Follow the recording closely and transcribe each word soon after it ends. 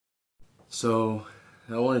So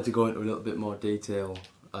I wanted to go into a little bit more detail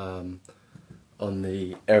on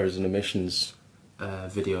the errors and omissions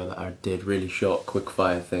video that I did, really short quick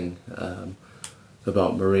fire thing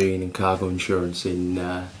about marine and cargo insurance and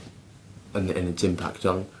its impact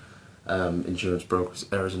on insurance brokers'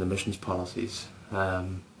 errors and omissions policies. I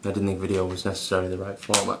didn't think video was necessarily the right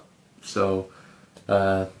format, so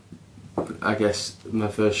I guess my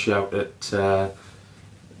first shout at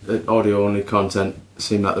audio only content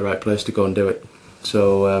seemed like the right place to go and do it.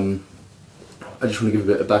 So I just want to give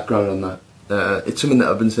a bit of background on that. It's something that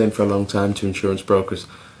I've been saying for a long time to insurance brokers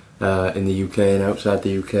in the UK and outside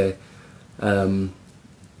the UK,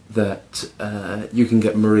 that you can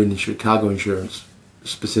get marine cargo insurance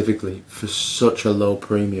specifically for such a low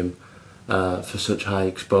premium, for such high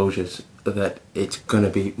exposures, that it's going to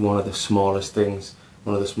be one of the smallest things,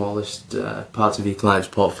 one of the smallest parts of your client's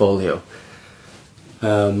portfolio.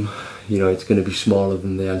 You know, it's going to be smaller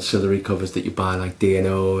than the ancillary covers that you buy, like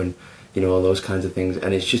D&O and all those kinds of things,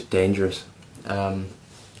 and it's just dangerous. I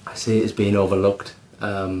see it as being overlooked.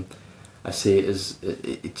 I see it as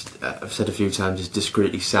I've said a few times, it's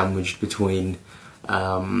discreetly sandwiched between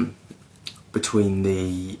the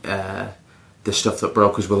stuff that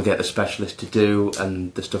brokers will get a specialist to do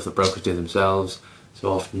and the stuff that brokers do themselves.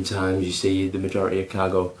 So oftentimes you see the majority of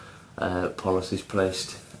cargo policies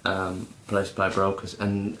placed by brokers,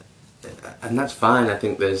 and that's fine. I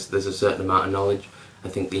think there's a certain amount of knowledge. I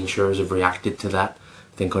think the insurers have reacted to that.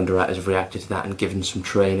 I think underwriters have reacted to that and given some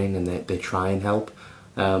training, and they try and help.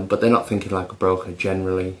 But they're not thinking like a broker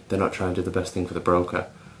generally. They're not trying to do the best thing for the broker.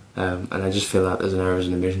 And I just feel like there's an errors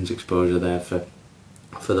and omissions exposure there for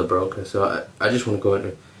the broker. So I just want to go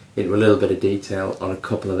into a little bit of detail on a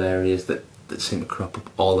couple of areas that seem to crop up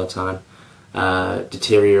all the time.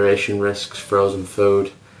 Deterioration risks, frozen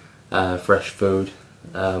food, fresh food.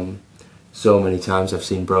 So many times I've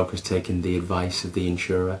seen brokers taking the advice of the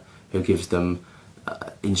insurer who gives them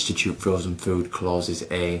Institute Frozen Food Clauses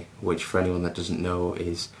A, which for anyone that doesn't know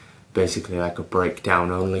is basically like a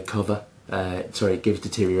breakdown only cover. It gives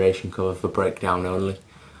deterioration cover for breakdown only.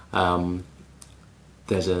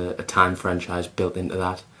 There's a time franchise built into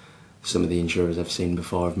that. Some of the insurers I've seen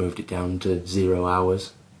before have moved it down to 0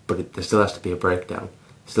 hours, but there still has to be a breakdown.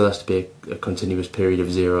 Still has to be a continuous period of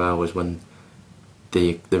 0 hours when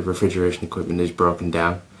the refrigeration equipment is broken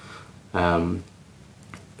down.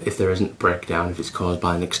 If there isn't a breakdown, if it's caused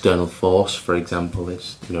by an external force, for example,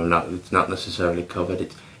 it's not necessarily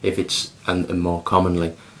covered. And more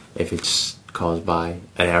commonly, if it's caused by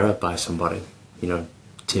an error by somebody,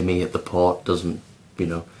 Timmy at the port doesn't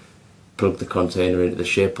plug the container into the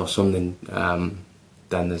ship or something,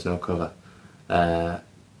 then there's no cover.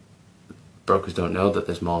 Brokers don't know that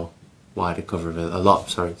there's more wider cover available. A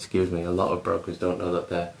lot of brokers don't know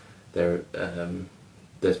that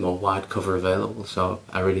there's more wide cover available. So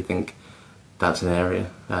I really think that's an area.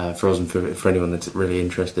 Frozen food, for anyone that's really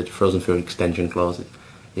interested, frozen food extension clauses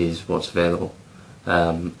is what's available,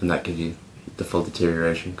 and that gives you the full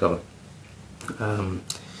deterioration cover.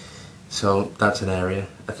 So that's an area.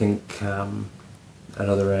 I think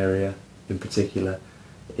another area in particular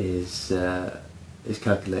is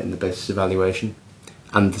calculating the basis evaluation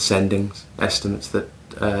and the sendings estimates that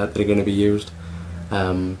are going to be used.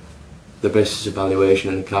 The basis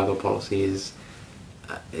evaluation in the cargo policy is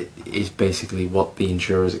basically what the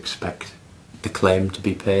insurers expect the claim to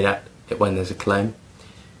be paid at when there's a claim,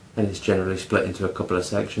 and it's generally split into a couple of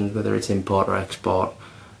sections, whether it's import or export,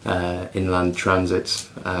 inland transits,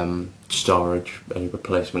 storage, any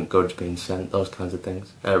replacement goods being sent, those kinds of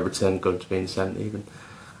things, return goods being sent even,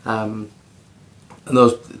 and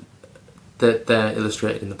those they're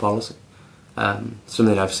illustrated in the policy.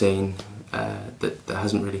 Something I've seen that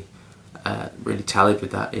hasn't really tallied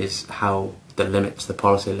with that is how the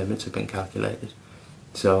policy limits have been calculated.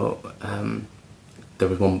 So there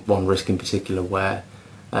was one risk in particular where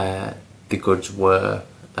the goods were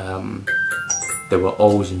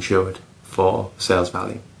always insured for sales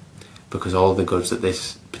value, because all the goods that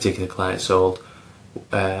this particular client sold,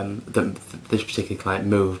 that this particular client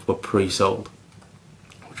moved, were pre-sold,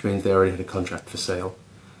 which means they already had a contract for sale.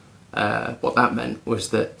 What that meant was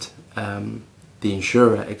that the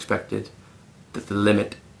insurer expected that the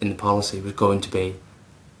limit in the policy was going to be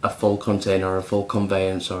a full container or a full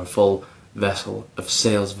conveyance or a full vessel of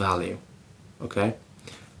sales value. Okay,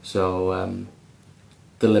 so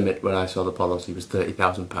the limit when I saw the policy was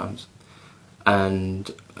 £30,000,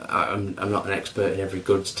 and I'm not an expert in every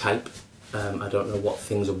goods type. I don't know what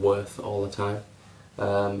things are worth all the time,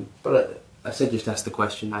 but I said just ask the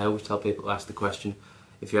question. I always tell people to ask the question.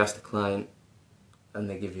 If you ask the client and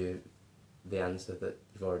they give you the answer that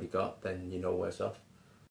you've already got, then you're no worse off.